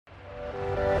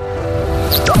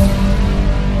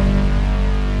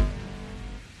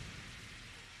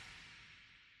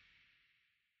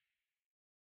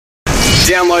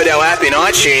Download our app in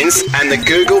iTunes and the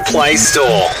Google Play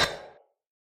Store.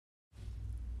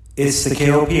 It's the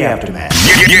KLP Aftermath.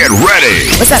 Get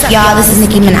ready. What's up, y'all? This is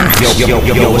Nicki Minaj.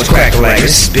 Yo, what's cracking like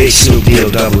this? Big Snoop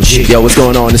Deal Double G. Yo, what's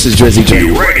going on? This is Drizzy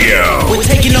J. Radio. We're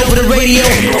taking over the radio.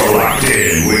 You're locked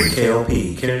in with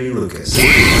KLP, Kennedy Lucas.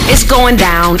 It's going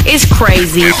down. It's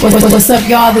crazy. What's up,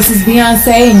 y'all? This is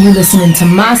Beyonce, and you're listening to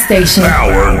my station.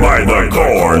 Powered by the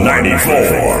Core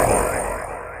 94.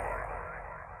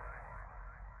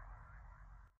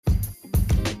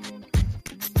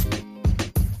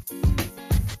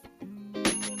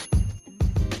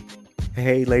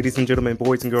 Hey, ladies and gentlemen,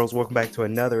 boys and girls, welcome back to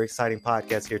another exciting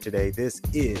podcast here today. This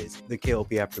is the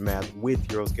KLP Aftermath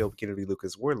with your host, KLP Kennedy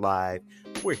Lucas. We're live.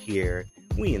 We're here.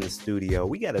 We in the studio.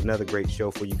 We got another great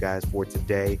show for you guys for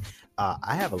today.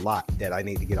 I have a lot that I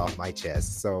need to get off my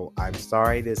chest, so I'm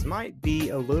sorry. This might be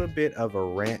a little bit of a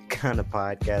rant kind of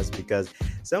podcast because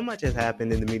so much has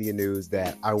happened in the media news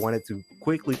that I wanted to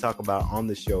quickly talk about on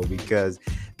the show because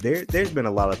there's been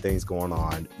a lot of things going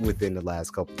on within the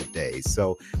last couple of days.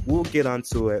 So we'll get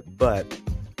onto it, but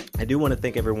I do want to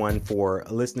thank everyone for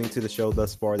listening to the show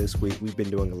thus far this week. We've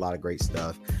been doing a lot of great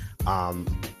stuff.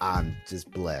 I'm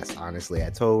just blessed, honestly. I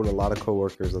told a lot of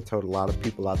coworkers, I told a lot of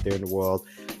people out there in the world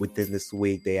within this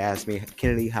week. They asked me,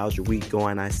 Kennedy, how's your week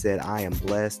going? I said, I am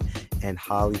blessed and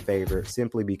highly favored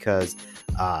simply because,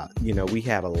 we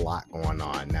have a lot going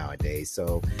on nowadays.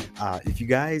 So if you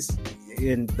guys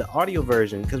in the audio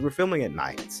version, because we're filming at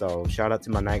night, so shout out to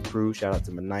my night crew, shout out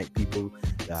to my night people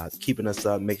keeping us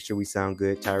up, making sure we sound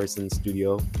good. Tyrus in the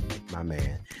studio, my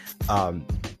man.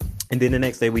 And then the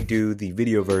next day we do the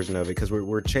video version of it because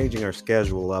we're changing our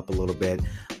schedule up a little bit.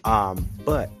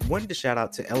 But wanted to shout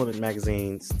out to Element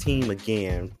Magazine's team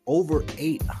again. Over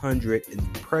 800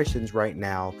 impressions right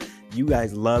now. You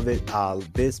guys love it.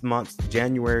 This month,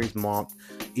 January's month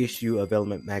issue of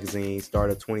Element Magazine, start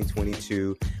of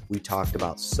 2022. We talked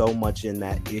about so much in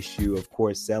that issue. Of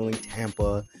course, selling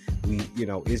Tampa.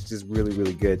 It's just really,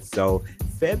 really good. So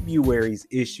February's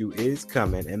issue is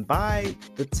coming. And by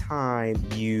the time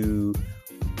you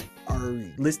are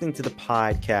listening to the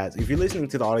podcast, if you're listening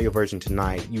to the audio version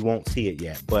tonight, you won't see it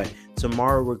yet. But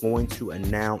tomorrow we're going to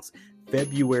announce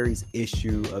February's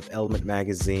issue of Element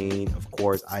Magazine. Of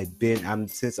course,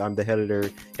 since I'm the head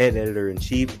editor in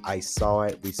chief, I saw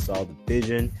it. We saw the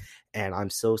vision, and I'm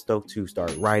so stoked to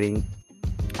start writing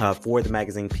for the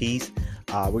magazine piece.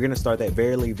 We're going to start that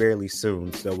very, very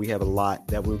soon. So we have a lot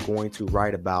that we're going to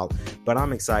write about, but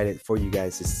I'm excited for you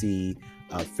guys to see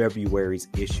February's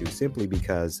issue simply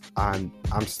because I'm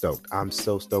stoked. I'm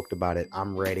so stoked about it.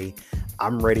 I'm ready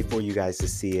for you guys to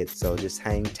see it. So just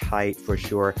hang tight for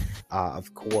sure.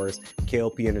 Of course,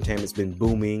 KLP Entertainment's been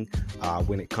booming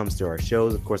when it comes to our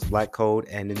shows. Of course, Black Code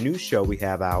and the new show we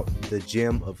have out, The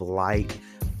Gem of Light.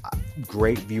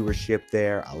 Great viewership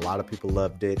there. A lot of people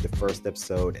loved it, the first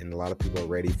episode, and a lot of people are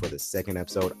ready for the second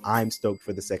episode. I'm stoked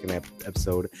for the second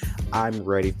episode. I'm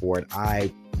ready for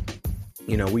it.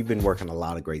 We've been working a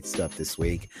lot of great stuff this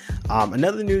week.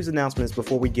 Another news announcement is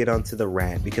before we get onto the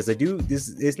rant, because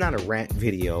it's not a rant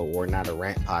video or not a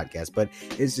rant podcast, but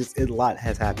it's just a lot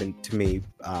has happened to me,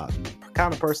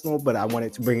 kind of personal, but I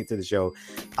wanted to bring it to the show.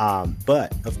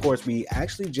 But of course, we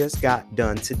actually just got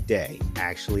done today.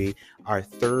 Actually, our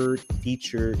third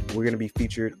feature, we're going to be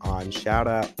featured on Shout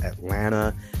Out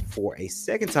Atlanta for a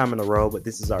second time in a row, but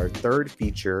this is our third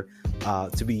feature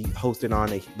to be hosted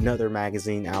on another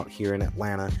magazine out here in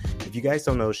Atlanta. If you guys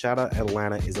don't know, Shout Out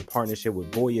Atlanta is a partnership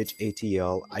with Voyage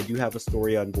ATL. I do have a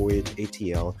story on Voyage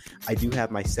ATL. I do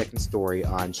have my second story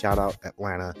on Shout Out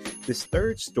Atlanta. This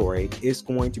third story is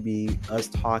going to be us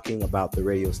talking about the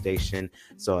radio station.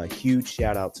 So a huge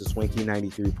shout out to Swanky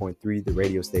 93.3, the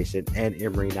radio station, and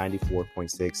Emory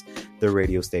 94.6, the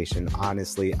radio station.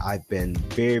 Honestly, I've been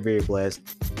very, very blessed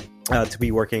to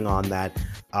be working on that,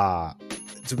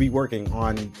 to be working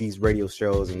on these radio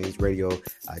shows and these radio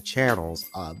channels.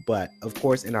 But of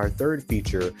course, in our third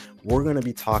feature, we're going to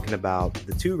be talking about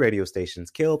the two radio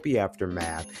stations, KLP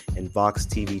Aftermath and Vox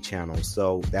TV channels.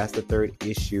 So that's the third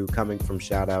issue coming from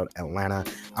Shout Out Atlanta.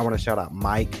 I want to shout out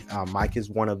Mike. Mike is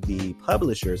one of the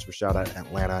publishers for Shout Out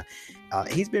Atlanta.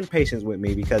 He's been patient with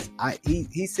me because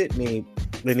he sent me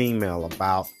an email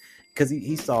about, because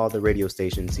he saw the radio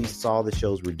stations, he saw the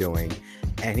shows we're doing,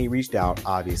 and he reached out.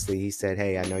 Obviously, he said,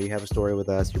 hey, I know you have a story with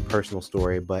us, your personal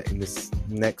story, but in this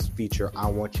next feature, I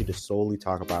want you to solely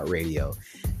talk about radio.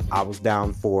 I was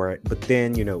down for it, but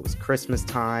then, it was Christmas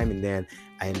time, and then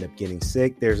I ended up getting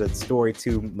sick. There's a story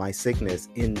to my sickness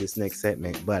in this next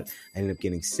segment, but I ended up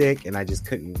getting sick, and I just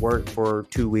couldn't work for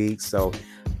 2 weeks, so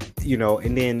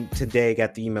and then today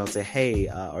got the email say, hey,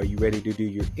 are you ready to do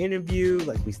your interview?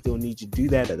 Like, we still need you to do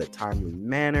that at a timely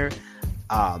manner.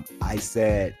 I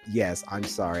said, yes, I'm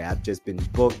sorry. I've just been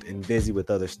booked and busy with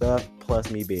other stuff, plus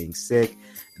me being sick.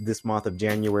 This month of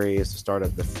January is the start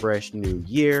of the fresh new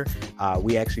year.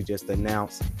 We actually just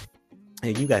announced,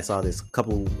 and you guys saw this a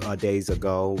couple days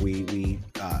ago, we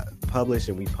published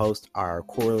and we post our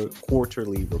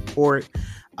quarterly report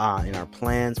and our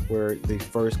plans for the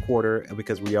first quarter,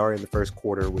 because we are in the first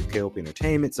quarter with KLP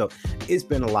Entertainment. So it's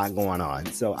been a lot going on.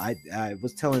 So I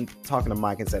was talking to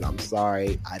Mike and said, I'm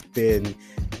sorry. I've been,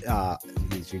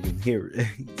 as you can hear,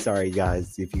 sorry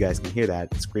guys, if you guys can hear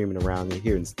that screaming around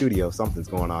here in the studio, something's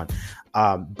going on.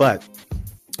 But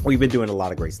we've been doing a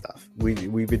lot of great stuff.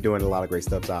 We've been doing a lot of great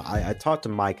stuff. So I talked to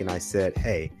Mike and I said,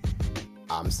 hey,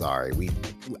 I'm sorry.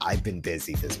 I've been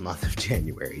busy this month of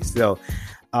January. So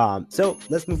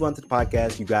let's move on to the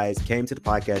podcast. You guys came to the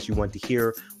podcast. You want to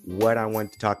hear what I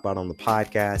want to talk about on the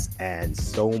podcast, and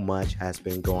so much has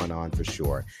been going on for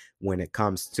sure when it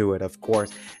comes to it, of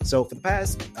course. So for the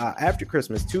past, after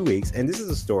Christmas, 2 weeks, and this is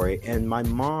a story, and my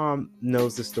mom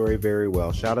knows this story very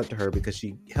well. Shout out to her because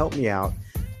she helped me out.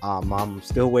 Mom, I'm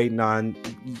still waiting on,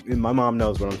 my mom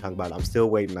knows what I'm talking about. I'm still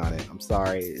waiting on it. I'm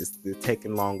sorry. It's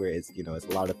taking longer. It's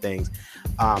a lot of things.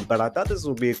 But I thought this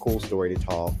would be a cool story to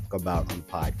talk about on the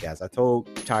podcast. I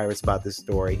told Tyrus about this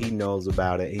story. He knows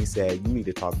about it. He said, you need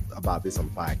to talk about this on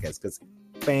the podcast because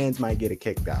fans might get a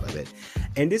kick out of it.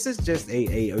 And this is just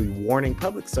a warning,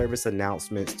 public service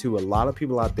announcements to a lot of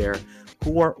people out there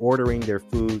who are ordering their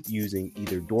food using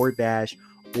either DoorDash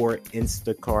or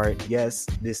Instacart. Yes,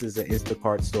 this is an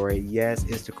Instacart story. Yes,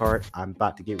 Instacart, I'm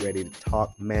about to get ready to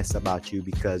talk mess about you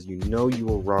because you know you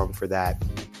were wrong for that.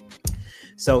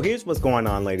 So here's what's going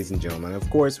on, ladies and gentlemen. Of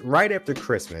course, right after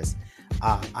Christmas,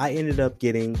 I ended up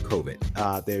getting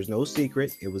COVID. There's no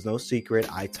secret. It was no secret.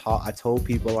 I told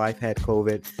people I've had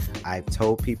COVID. I've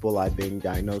told people I've been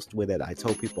diagnosed with it. I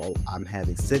told people I'm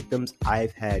having symptoms.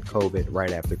 I've had COVID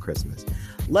right after Christmas.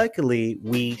 Luckily,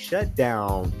 we shut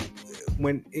down.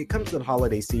 When it comes to the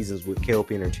holiday seasons with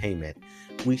KLP Entertainment,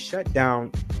 we shut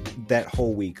down that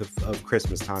whole week of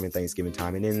Christmas time and Thanksgiving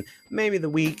time. And then maybe the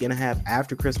week and a half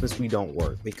after Christmas, we don't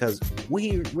work because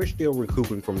we're still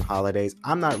recouping from the holidays.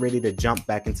 I'm not ready to jump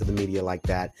back into the media like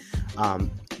that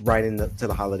right into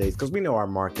the holidays because we know our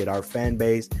market, our fan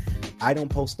base. I don't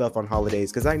post stuff on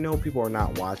holidays because I know people are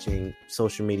not watching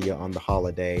social media on the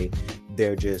holiday.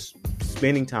 They're just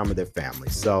spending time with their family.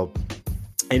 So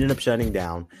I ended up shutting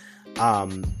down.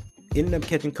 Ended up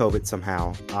catching COVID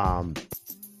somehow.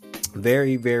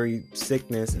 Very, very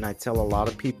sickness. And I tell a lot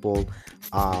of people,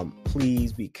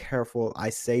 please be careful. I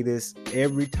say this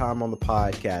every time on the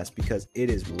podcast because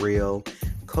it is real.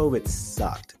 COVID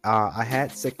sucked. I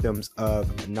had symptoms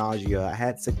of nausea. I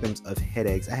had symptoms of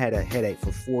headaches. I had a headache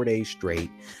for 4 days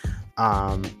straight.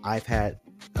 I've had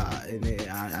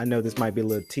I know this might be a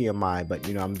little TMI, but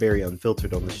I'm very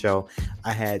unfiltered on the show.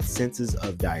 I had senses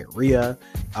of diarrhea.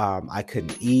 I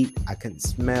couldn't eat. I couldn't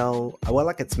smell. Well,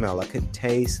 I could smell. I couldn't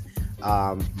taste.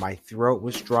 My throat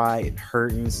was dry and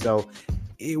hurting. So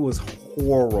it was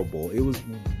horrible. It was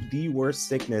the worst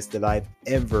sickness that I've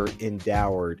ever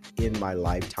endured in my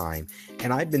lifetime.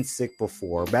 And I've been sick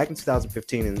before. Back in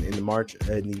 2015, in the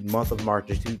month of March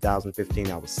of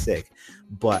 2015, I was sick.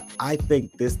 But I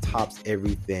think this tops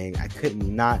everything. I could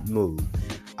not move.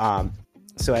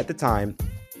 So at the time,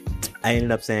 I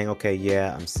ended up saying, okay,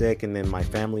 yeah, I'm sick. And then my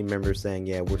family members saying,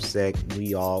 yeah, we're sick.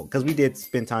 Because we did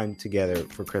spend time together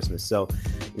for Christmas. So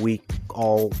we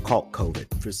all caught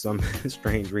COVID for some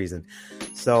strange reason.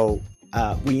 So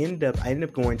I ended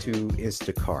up going to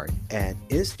Instacart. And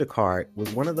Instacart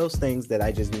was one of those things that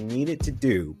I just needed to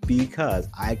do because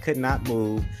I could not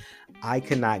move. I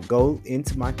could not go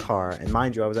into my car. And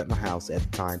mind you, I was at my house at the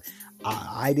time.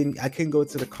 I couldn't go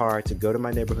to the car to go to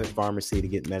my neighborhood pharmacy to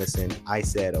get medicine. I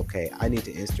said, okay, I need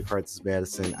to Instacart this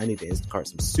medicine. I need to Instacart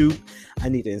some soup. I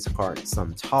need to Instacart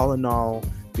some Tylenol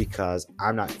because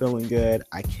I'm not feeling good.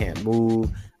 I can't move.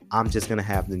 I'm just going to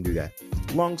have them do that.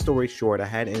 Long story short, I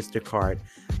had Instacart.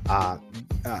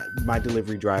 My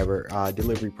delivery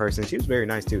person, she was very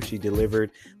nice too. She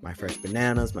delivered my fresh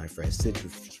bananas, my fresh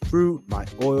citrus fruit, my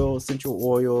essential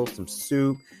oil, some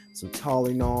soup, some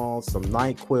Tylenol, some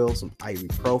NyQuil, some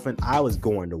ibuprofen. I was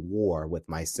going to war with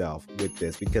myself with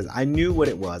this because I knew what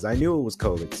it was. I knew it was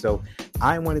COVID. So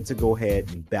I wanted to go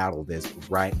ahead and battle this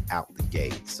right out the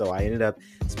gate. So I ended up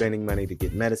spending money to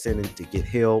get medicine and to get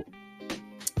healed.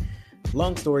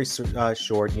 Long story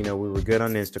short, we were good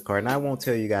on Instacart, and I won't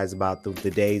tell you guys about the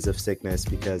days of sickness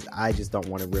because I just don't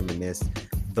want to reminisce.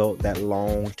 that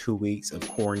long 2 weeks of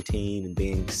quarantine and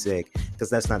being sick, because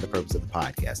that's not the purpose of the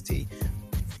podcast, T.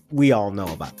 We all know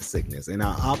about the sickness, and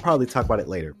I'll probably talk about it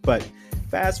later. But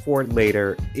fast forward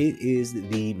later, it is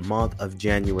the month of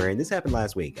January, and this happened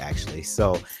last week, actually.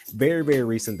 So very, very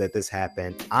recent that this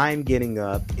happened. I'm getting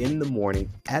up in the morning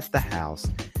at the house,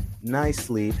 nice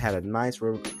sleep, had a nice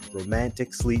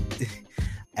romantic sleep.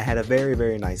 I had a very,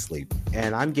 very nice sleep,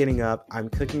 and I'm getting up, I'm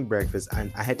cooking breakfast,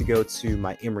 and I had to go to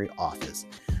my Emory office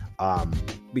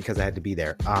because I had to be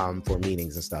there for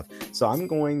meetings and stuff. So I'm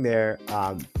going there,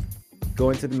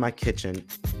 going to my kitchen,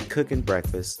 cooking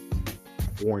breakfast,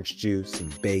 orange juice, some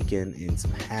bacon, and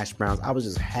some hash browns. I was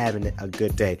just having a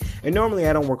good day. And normally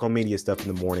I don't work on media stuff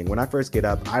in the morning. When I first get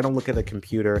up, I don't look at the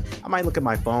computer. I might look at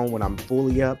my phone when I'm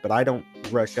fully up, but I don't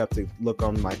rush up to look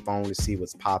on my phone to see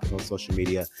what's popping on social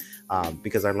media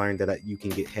because I learned that you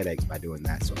can get headaches by doing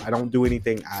that. So I don't do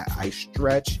anything. I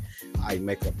stretch, I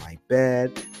make up my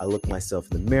bed, I look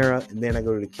myself in the mirror, and then I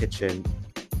go to the kitchen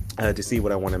to see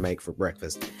what I want to make for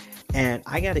breakfast. And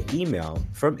I got an email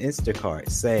from Instacart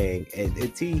saying, and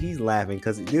he's laughing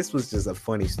because this was just a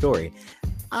funny story.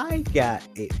 I got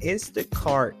an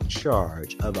Instacart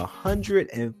charge of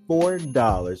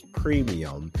 $104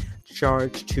 premium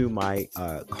charged to my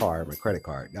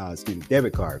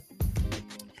debit card.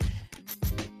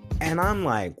 And I'm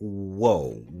like,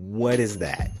 whoa, what is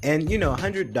that? And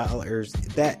 $100,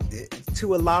 that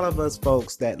to a lot of us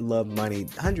folks that love money,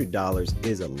 $100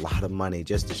 is a lot of money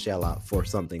just to shell out for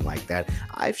something like that.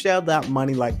 I've shelled out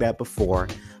money like that before.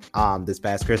 This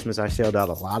past Christmas, I shelled out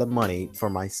a lot of money for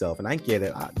myself, and I get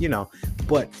it,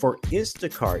 but for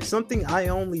Instacart, something I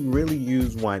only really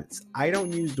use once. I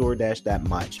don't use DoorDash that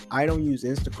much. I don't use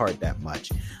Instacart that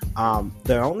much.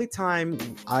 The only time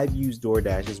I've used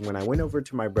DoorDash is when I went over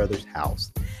to my brother's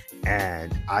house,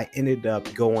 and I ended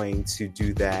up going to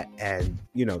do that. And,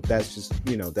 that's just,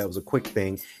 that was a quick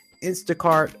thing.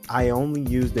 Instacart, I only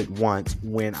used it once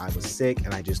when I was sick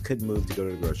and I just couldn't move to go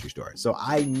to the grocery store. So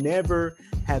I never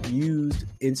have used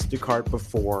Instacart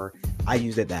before. I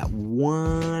used it that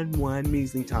one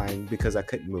measly time because I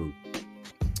couldn't move.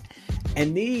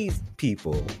 And these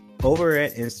people over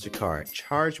at Instacart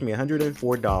charged me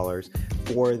 $104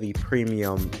 for the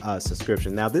premium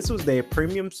subscription. Now, this was their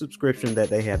premium subscription that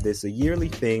they have. This is a yearly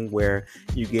thing where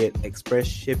you get express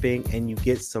shipping and you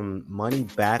get some money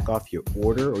back off your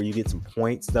order, or you get some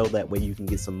points, though. That way you can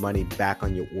get some money back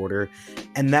on your order.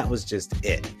 And that was just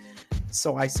it.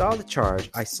 So I saw the charge,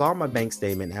 I saw my bank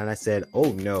statement, and I said,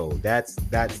 oh no, that's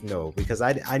no, because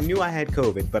I knew I had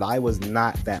COVID, but I was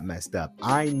not that messed up.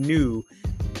 I knew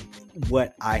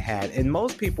what I had, and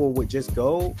most people would just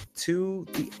go to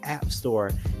the app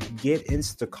store, get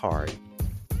Instacart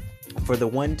for the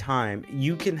one time.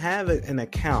 You can have an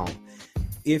account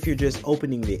if you're just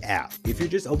opening the app. If you're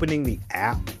just opening the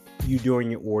app, you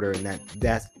doing your order, and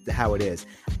that's how it is.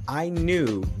 I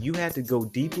knew you had to go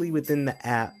deeply within the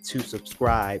app to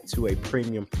subscribe to a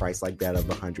premium price like that of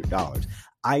 $100.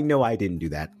 I know I didn't do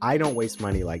that. I don't waste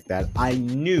money like that. I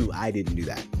knew I didn't do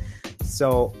that.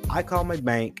 So I called my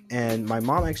bank, and my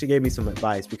mom actually gave me some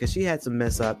advice because she had some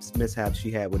mishaps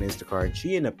she had with Instacart.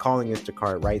 She ended up calling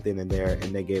Instacart right then and there,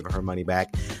 and they gave her money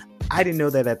back. I didn't know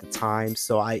that at the time,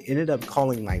 so I ended up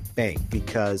calling my bank,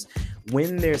 because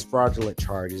when there's fraudulent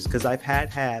charges, because I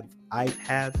have had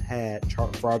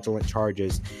fraudulent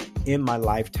charges in my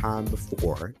lifetime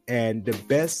before, and the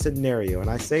best scenario, and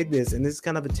I say this, and this is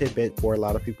kind of a tidbit for a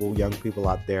lot of people, young people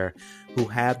out there who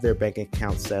have their bank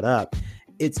account set up,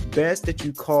 it's best that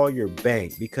you call your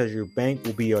bank, because your bank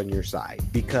will be on your side,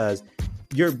 because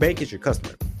your bank is your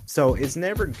customer. So it's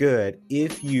never good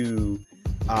if you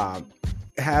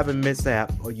have a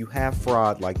mishap or you have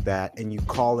fraud like that and you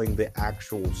calling the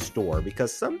actual store,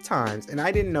 because sometimes, and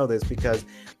I didn't know this because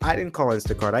I didn't call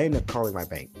Instacart, I ended up calling my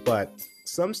bank, but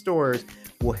some stores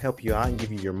will help you out and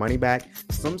give you your money back.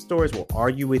 Some stores will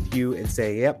argue with you and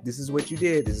say, yep, this is what you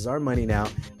did, this is our money now.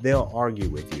 They'll argue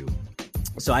with you.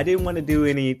 So I didn't want to do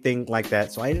anything like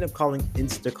that. So I ended up calling I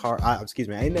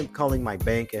ended up calling my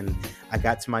bank, and I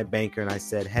got to my banker and I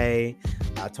said, hey,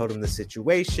 I told him the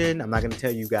situation. I'm not going to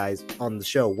tell you guys on the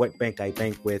show what bank I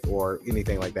bank with or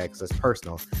anything like that, because that's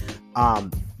personal.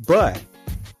 But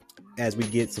as we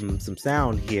get some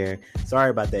sound here,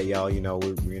 sorry about that, y'all.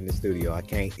 We're in the studio. I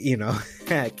can't,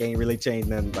 I can't really change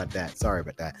nothing about that. Sorry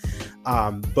about that.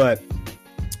 But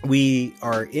we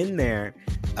are in there.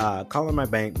 Calling my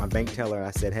bank teller,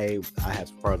 I said, hey, I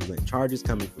have fraudulent charges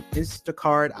coming from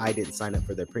Instacart. I didn't sign up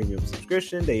for their premium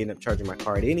subscription. They ended up charging my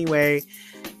card anyway.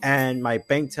 And my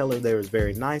bank teller there was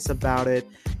very nice about it.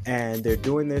 And they're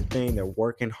doing their thing. They're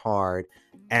working hard.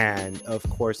 And of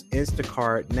course,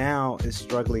 Instacart now is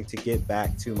struggling to get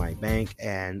back to my bank,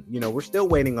 and we're still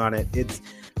waiting on it.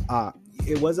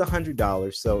 It was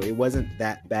 $100, so it wasn't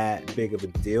that big of a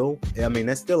deal. I mean,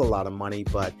 that's still a lot of money,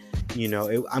 but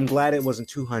I'm glad it wasn't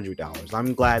 $200.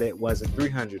 I'm glad it wasn't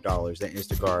 $300 that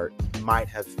Instacart might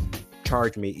have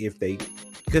charged me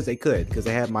because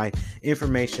they had my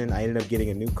information. I ended up getting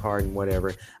a new card and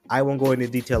whatever. I won't go into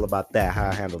detail about that, how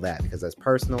I handle that, because that's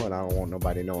personal, and I don't want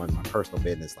nobody knowing my personal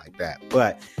business like that.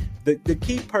 But the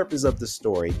key purpose of the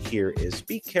story here is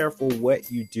be careful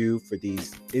what you do for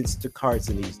these Instacarts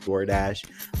and these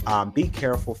DoorDash. Be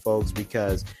careful, folks,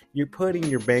 because you're putting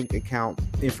your bank account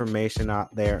information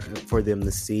out there for them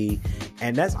to see.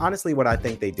 And that's honestly what I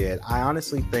think they did. I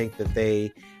honestly think that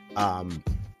they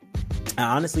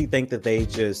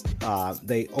just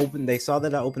they saw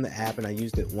that I opened the app and I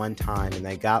used it one time, and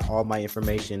they got all my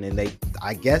information, and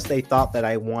I guess they thought that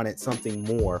I wanted something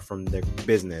more from their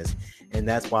business, and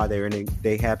that's why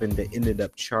they happened to ended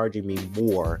up charging me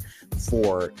more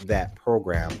for that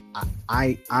program.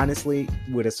 I honestly,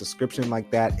 with a subscription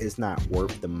like that, it's not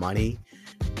worth the money.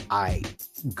 I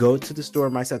go to the store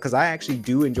myself because I actually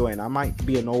do enjoy it. And I might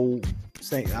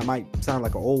sound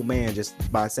like an old man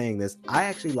just by saying this. I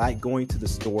actually like going to the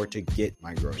store to get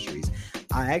my groceries.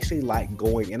 I actually like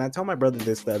going, and I told my brother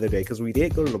this the other day because we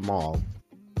did go to the mall,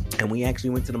 and we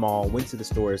actually went to the mall, went to the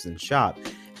stores and shop.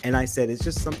 And I said, it's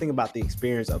just something about the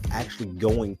experience of actually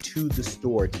going to the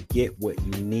store to get what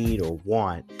you need or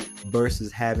want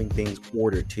versus having things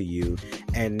ordered to you.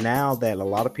 And now that a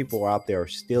lot of people out there are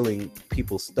stealing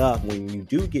people's stuff when you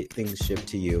do get things shipped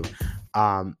to you,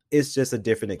 it's just a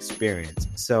different experience.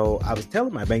 So I was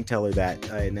telling my bank teller that,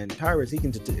 and then Tyrus, he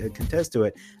can contest to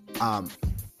it.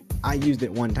 I used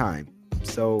it one time.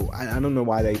 So I don't know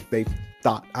why they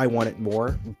thought I wanted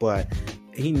more, but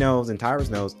he knows, and Tyrus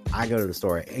knows, I go to the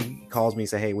store. And he calls me and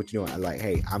say, hey, what you doing? I'm like,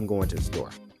 hey, I'm going to the store.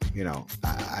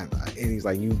 And he's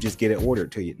like, you just get it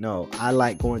ordered to you. No, I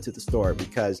like going to the store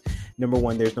because, number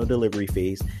one, there's no delivery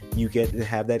fees. You get to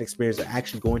have that experience of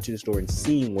actually going to the store and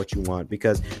seeing what you want.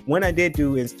 Because when I did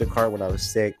do Instacart when I was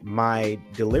sick, my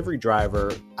delivery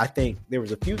driver, I think there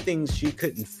was a few things she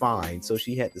couldn't find, so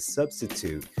she had to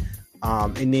substitute.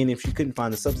 And then if she couldn't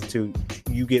find the substitute,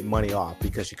 you get money off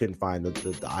because she couldn't find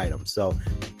the item. So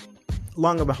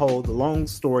long and behold, the long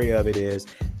story of it is,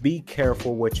 be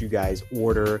careful what you guys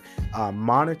order.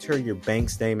 Monitor your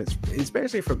bank statements,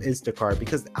 especially from Instacart,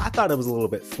 because I thought it was a little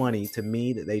bit funny to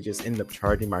me that they just ended up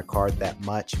charging my card that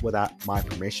much without my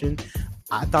permission.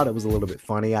 I thought it was a little bit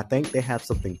funny. I think they have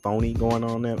something phony going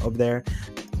on over there.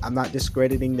 I'm not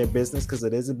discrediting their business because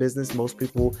it is a business. Most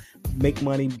people make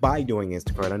money by doing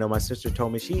Instacart. I know my sister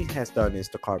told me she has done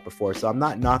Instacart before, so I'm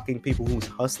not knocking people who's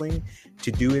hustling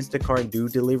to do Instacart and do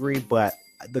delivery, but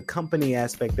the company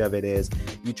aspect of it is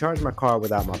you charge my card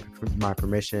without my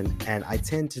permission, and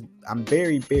I'm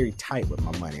very, very tight with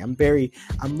my money.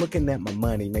 I'm looking at my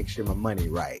money, make sure my money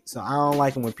right. So I don't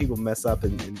like it when people mess up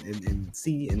and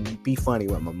see and be funny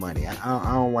with my money.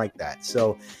 I don't like that.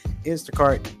 So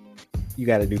Instacart, you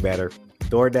got to do better.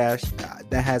 DoorDash,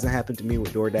 that hasn't happened to me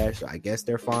with DoorDash, so I guess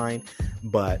they're fine.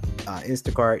 But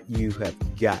Instacart, you have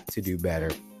got to do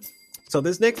better. So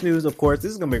this next news, of course,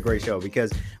 this is going to be a great show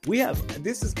because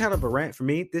this is kind of a rant for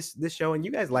me, this show, and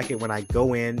you guys like it when I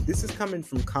go in. This is coming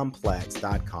from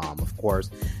Complex.com, of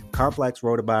course. Complex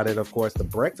wrote about it, of course. The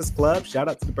Breakfast Club, shout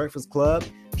out to the Breakfast Club,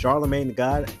 Charlamagne the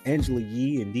God, Angela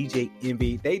Yee, and DJ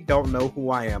Envy. They don't know who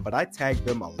I am, but I tag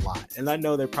them a lot. And I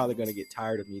know they're probably going to get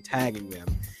tired of me tagging them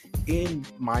in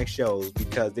my shows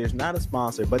because there's not a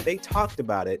sponsor, but they talked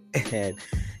about it. And,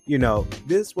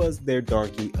 this was their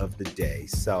donkey of the day.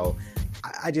 So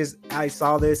I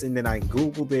saw this and then I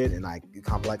Googled it, and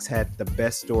Complex had the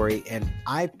best story. And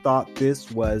I thought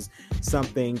this was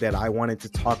something that I wanted to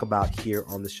talk about here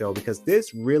on the show because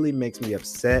this really makes me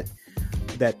upset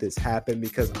that this happened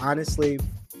because honestly,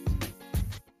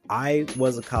 I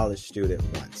was a college student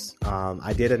once.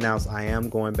 I did announce I am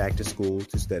going back to school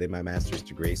to study my master's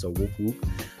degree. So whoop whoop.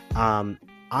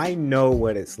 I know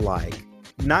what it's like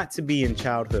not to be in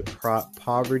childhood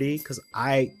poverty, because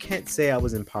I can't say I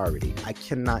was in poverty. I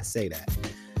cannot say that.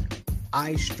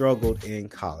 I struggled in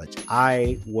college.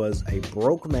 I was a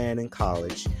broke man in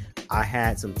college. I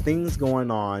had some things going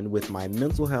on with my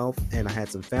mental health, and I had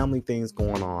some family things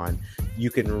going on. You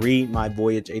can read my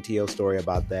Voyage ATL story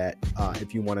about that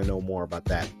if you want to know more about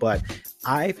that. But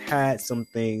I've had some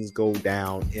things go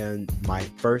down in my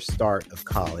first start of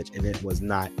college, and it was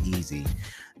not easy.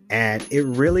 And it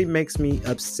really makes me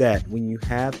upset when you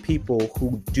have people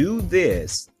who do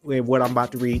this what I'm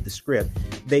about to read, the script,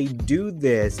 they do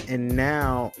this, and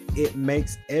now it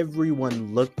makes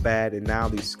everyone look bad, and now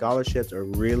these scholarships are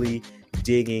really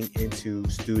digging into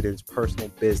students' personal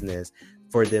business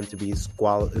for them to be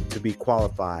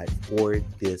qualified for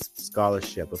this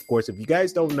scholarship. Of course, if you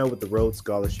guys don't know what the Rhodes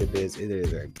Scholarship is, it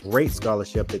is a great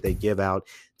scholarship that they give out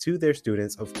to their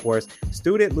students. Of course,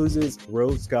 student loses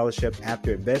Rhodes Scholarship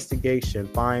after investigation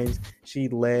finds she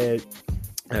lied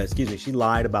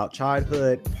about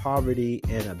childhood poverty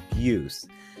and abuse.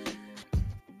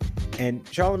 And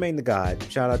Charlemagne the God,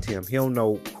 shout out to him. He'll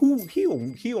know who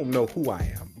I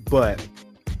am, but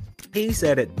he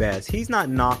said it best. He's not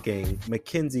knocking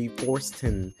Mackenzie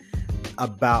Forston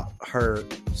about her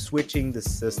switching the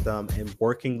system and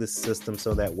working the system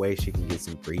so that way she can get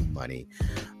some free money.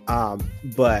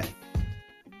 But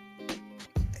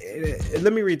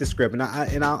let me read the script, and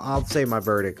I'll say my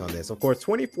verdict on this. Of course,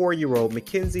 24-year-old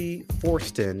Mackenzie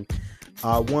Forston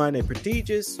won a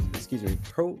prestigious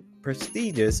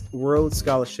Rhodes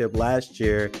Scholarship last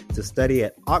year to study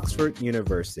at Oxford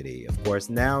University. Of course,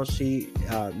 now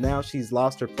she's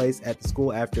lost her place at the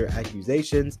school after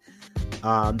accusations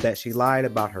that she lied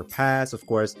about her past. Of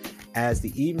course, as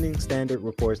the Evening Standard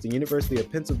reports, the University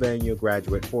of Pennsylvania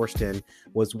graduate Forston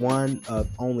was one of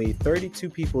only 32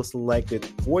 people selected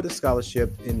for the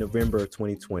scholarship in November of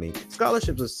 2020.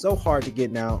 Scholarships are so hard to get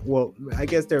now. Well, I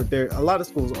guess there a lot of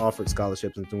schools offered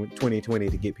scholarships in 2020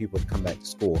 to get people to come back to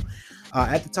school.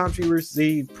 At the time, she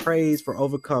received praise for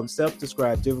overcome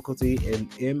self-described difficulty in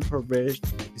impoverished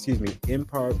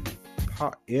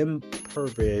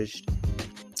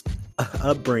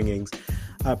upbringings.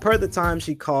 Per the time,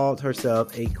 she called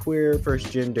herself a queer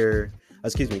first generation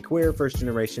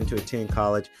to attend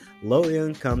college,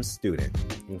 low-income student.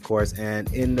 Of course,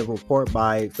 and in the report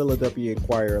by Philadelphia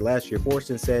Inquirer last year,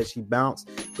 Forston said she bounced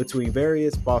between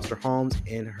various foster homes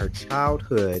in her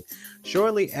childhood.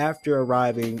 Shortly after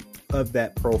arriving of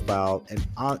that profile, an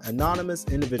anonymous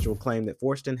individual claimed that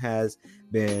Forston has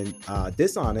been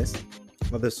dishonest.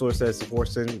 Well, the source says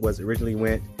Forston was originally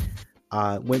went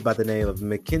by the name of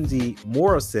Mackenzie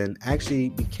Morrison, actually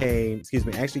came from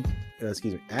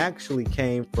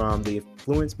the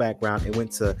affluent background and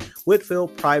went to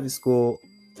Whitfield Private School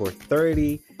for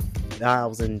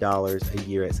 $30,000 a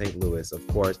year at St. Louis. Of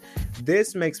course,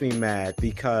 this makes me mad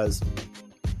because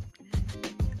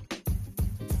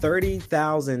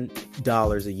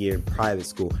 $30,000 a year in private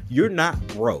school. You're not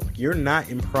broke. You're not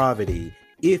in poverty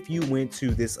if you went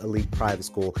to this elite private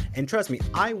school. And trust me,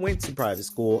 I went to private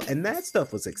school and that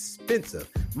stuff was expensive.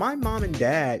 My mom and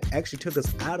dad actually took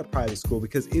us out of private school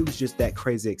because it was just that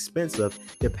crazy expensive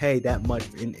to pay that much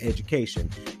in education.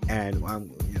 And I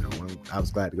was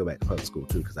glad to go back to public school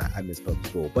too because I miss public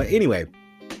school. But anyway,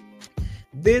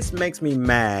 this makes me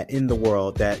mad in the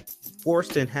world that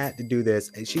Forston had to do this,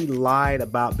 and she lied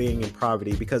about being in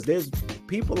poverty, because there's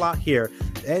people out here,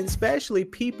 and especially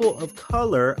people of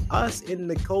color, us in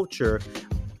the culture.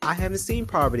 I haven't seen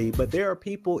poverty, but there are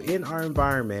people in our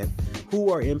environment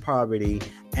who are in poverty,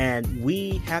 and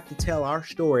we have to tell our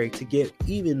story to get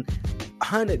even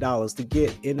 $100 to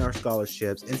get in our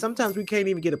scholarships, and sometimes we can't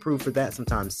even get approved for that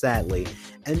sometimes, sadly.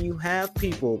 And you have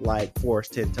people like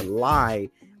Forston to lie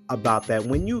about that.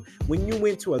 When you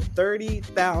went to a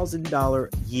 $30,000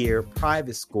 year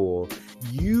private school,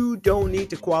 you don't need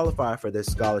to qualify for this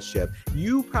scholarship.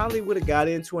 You probably would have got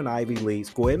into an Ivy League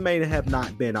school. It may have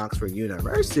not been Oxford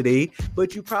University,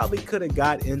 but you probably could have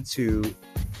got into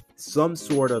some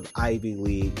sort of Ivy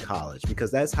League college, because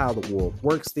that's how the world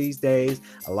works these days.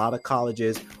 A lot of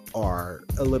colleges are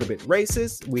a little bit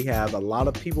racist. We have a lot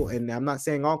of people, and I'm not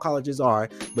saying all colleges are,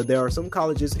 but there are some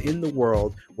colleges in the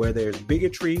world where there's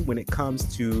bigotry when it comes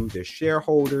to their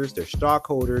shareholders, their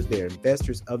stockholders, their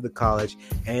investors of the college,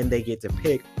 and they get to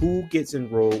pick who gets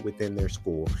enrolled within their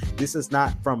school. This is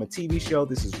not from a TV show.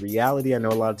 This is reality. I know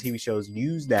a lot of TV shows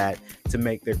use that to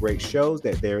make their great shows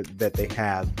that they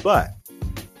have, but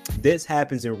this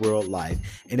happens in real life,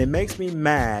 and it makes me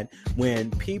mad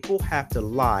when people have to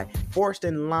lie.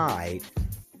 Forston lied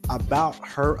about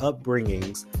her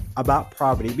upbringings, about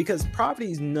poverty, because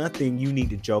poverty is nothing you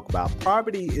need to joke about.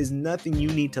 Poverty is nothing you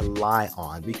need to lie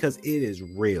on, because it is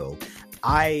real.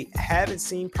 I haven't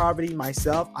seen poverty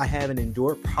myself. I haven't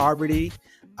endured poverty.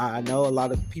 I know a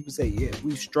lot of people say, yeah,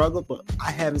 we've struggled, but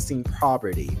I haven't seen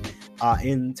poverty.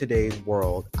 in today's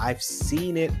world. I've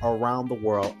seen it around the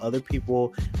world. Other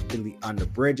people on the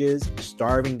bridges,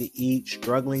 starving to eat,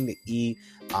 struggling to eat.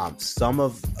 Some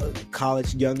of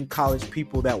young college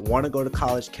people that want to go to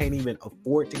college can't even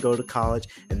afford to go to college.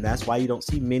 And that's why you don't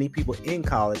see many people in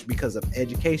college, because of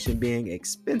education being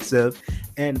expensive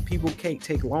and people can't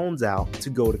take loans out to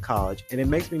go to college. And it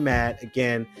makes me mad.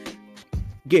 Again,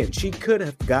 she could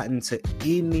have gotten to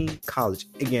any college.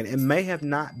 Again, it may have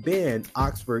not been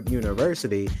Oxford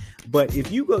University, but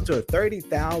if you go to a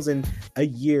 $30,000 a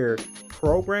year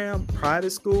program,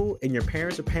 private school, and your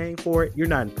parents are paying for it, you're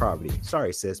not in poverty.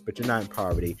 Sorry, sis, but you're not in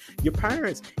poverty. Your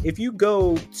parents, if you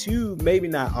go to maybe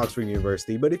not Oxford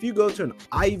University, but if you go to an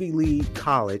Ivy League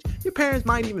college, your parents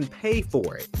might even pay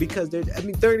for it, because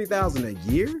 $30,000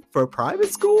 a year for a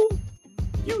private school,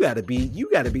 you gotta be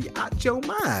out your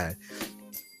mind.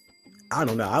 I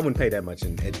don't know. I wouldn't pay that much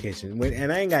in education.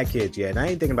 And I ain't got kids yet. I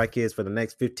ain't thinking about kids for the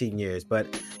next 15 years.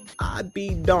 But I'd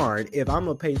be darned if I'm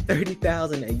going to pay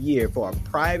 $30,000 a year for a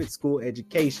private school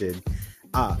education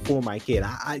for my kid.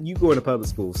 You go into public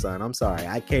school, son. I'm sorry.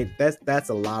 I can't. That's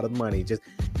a lot of money. Just,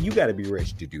 you got to be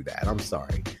rich to do that. I'm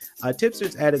sorry.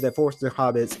 Tipsters added that Forston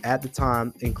hobbies at the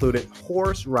time included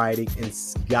horse riding and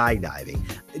skydiving.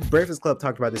 Breakfast Club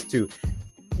talked about this too.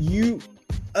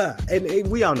 And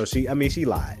we all know she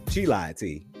lied. She lied,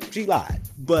 T. She lied.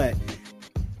 But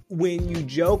when you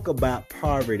joke about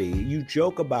poverty, you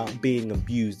joke about being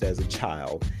abused as a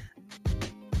child,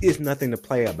 it's nothing to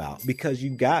play about, because you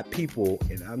got people,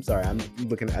 and I'm sorry, I'm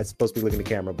supposed to be looking at the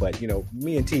camera, but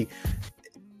me and T,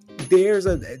 there's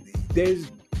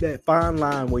that fine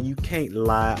line where you can't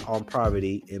lie on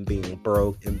poverty and being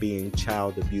broke and being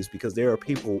child abuse, because there are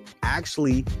people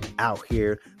actually out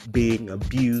here being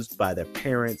abused by their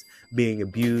parents, being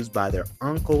abused by their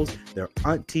uncles, their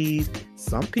aunties.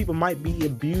 Some people might be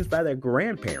abused by their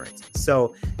grandparents.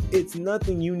 So it's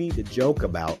nothing you need to joke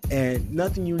about and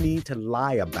nothing you need to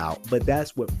lie about. But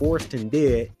that's what Forston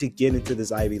did to get into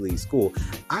this Ivy League school.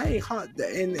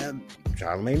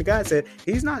 Charlamagne the God said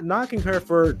he's not knocking her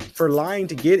for lying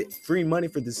to get free money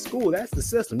for the school. That's the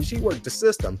system. She worked the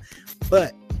system.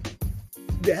 But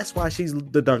that's why she's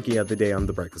the donkey of the day on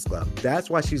the Breakfast Club. That's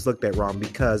why she's looked at wrong,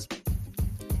 because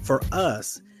for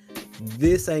us,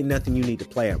 this ain't nothing you need to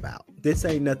play about. This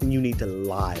ain't nothing you need to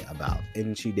lie about.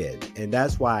 And she did. And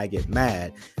that's why I get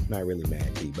mad. Not really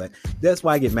mad, G, but that's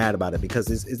why I get mad about it, because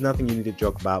it's nothing you need to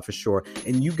joke about for sure.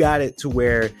 And you got it to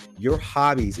where your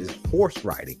hobbies is horse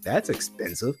riding. That's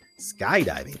expensive.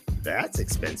 Skydiving. That's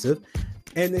expensive.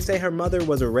 And they say her mother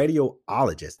was a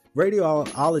radiologist.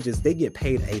 Radiologists, they get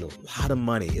paid a lot of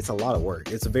money. It's a lot of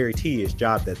work. It's a very tedious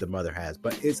job that the mother has,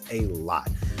 but it's a lot.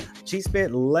 She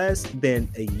spent less than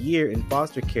a year in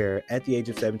foster care at the age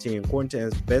of 17, according to an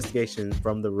investigation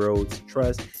from the Rhodes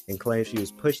Trust, and claims she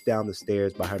was pushed down the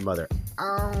stairs by her mother.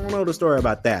 I don't know the story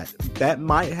about that. That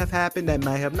might have happened. That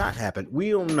might have not happened.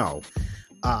 We don't know.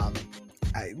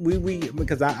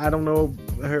 Because I don't know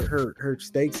her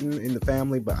stakes in the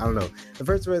family, but I don't know. The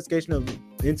first investigation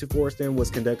into Forston was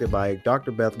conducted by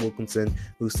Dr. Beth Wilkinson,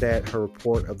 who said her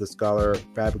report of the scholar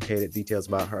fabricated details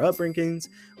about her upbringings.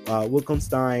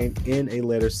 Wilkenstein, in a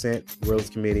letter sent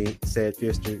Rhodes Committee, said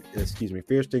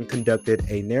Forston conducted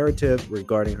a narrative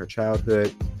regarding her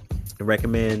childhood and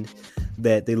recommend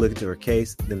that they look into her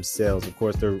case themselves. Of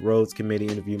course, the Rhodes Committee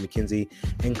interviewed Mackenzie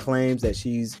and claims that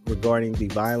she's regarding the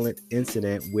violent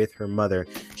incident with her mother.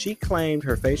 She claimed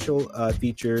her facial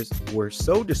features were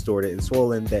so distorted and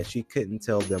swollen that she couldn't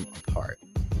tell them apart.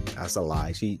 That's a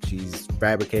lie. She's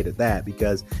fabricated that,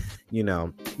 because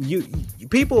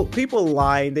people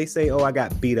lie. They say, "Oh, I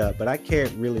got beat up," but I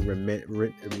can't really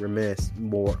reminisce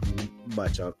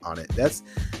much on it.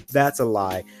 That's a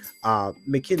lie.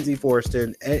 Mackenzie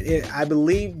Forston, I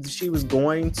believe she was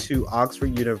going to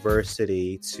Oxford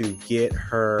University to get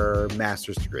her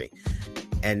master's degree,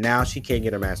 and now she can't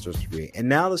get her master's degree. And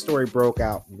now the story broke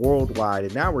out worldwide,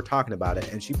 and now we're talking about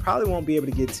it. And she probably won't be able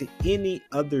to get to any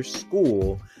other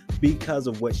school because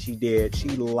of what she did. She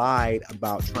lied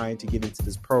about trying to get into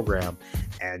this program,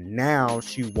 and now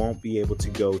she won't be able to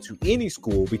go to any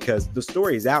school because the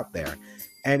story is out there.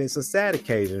 And it's a sad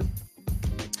occasion.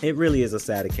 It really is a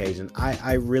sad occasion.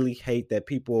 I really hate that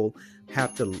people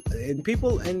have to, and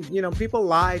people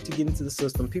lie to get into the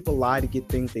system. People lie to get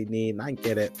things they need, and I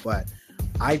get it, but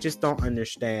I just don't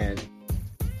understand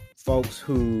folks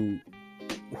who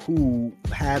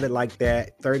have it like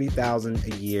that.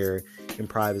 $30,000 a year in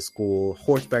private school,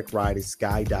 horseback riding,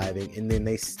 skydiving, and then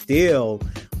they still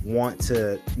want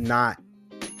to not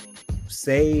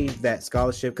save that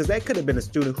scholarship, because that could have been a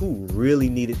student who really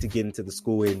needed to get into the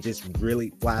school and just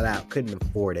really flat out couldn't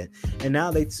afford it. And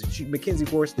now Mackenzie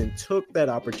Forston took that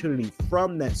opportunity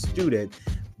from that student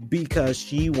because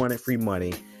she wanted free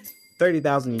money.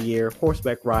 $30,000 a year,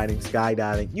 horseback riding,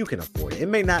 skydiving, you can afford it. It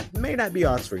may not be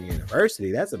Oxford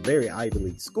University. That's a very Ivy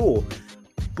League school,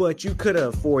 but you could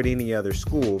afford any other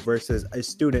school versus a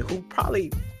student who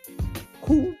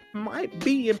might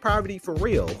be in poverty for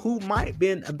real, who might have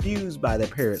been abused by their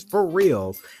parents for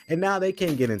real, and now they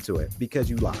can't get into it because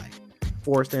you lie.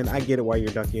 Forston, I get it why you're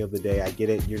Donkey of the Day. I get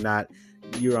it.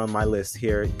 You're on my list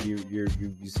here. You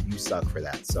suck for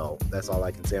that. So that's all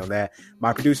I can say on that.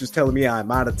 My producer's telling me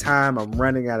I'm out of time. I'm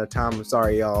running out of time. I'm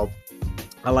sorry, y'all.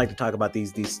 I like to talk about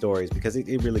these stories because it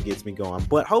really gets me going.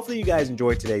 But hopefully you guys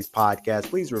enjoyed today's podcast.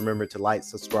 Please remember to like,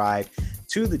 subscribe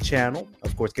to the channel.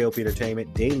 Of course, KLP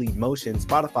Entertainment, Daily Motion,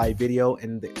 Spotify video,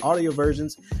 and the audio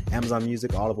versions, Amazon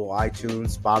Music, Audible,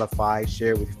 iTunes, Spotify.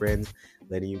 Share it with your friends,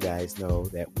 letting you guys know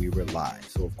that we were live.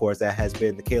 So, of course, that has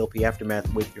been the KLP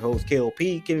Aftermath with your host,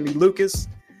 KLP, Kennedy Lucas.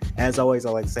 As always, I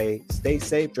like to say, stay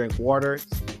safe, drink water,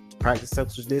 practice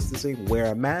social distancing, wear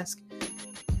a mask,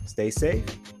 stay safe.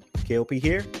 KLP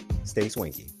here, stay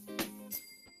swanky.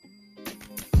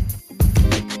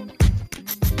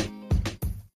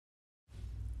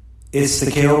 It's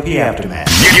the KLP Aftermath.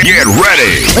 Get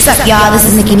ready. What's up, y'all? This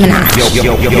is Nicki Minaj.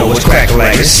 Yo, what's cracking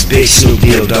like this? Big Snoop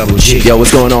Deal Double G. Yo,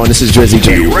 what's going on? This is Drizzy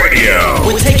J. Radio.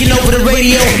 We're taking over the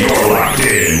radio. You're locked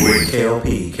in with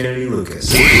KLP, Kennedy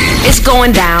Lucas. It's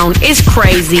going down. It's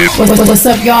crazy. What's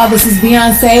up, y'all? This is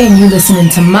Beyonce, and you listening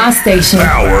to my station.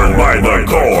 Powered by the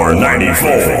Core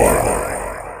 94.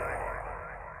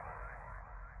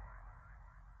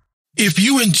 If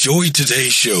you enjoyed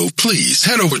today's show, please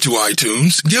head over to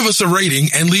iTunes, give us a rating,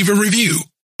 and leave a review.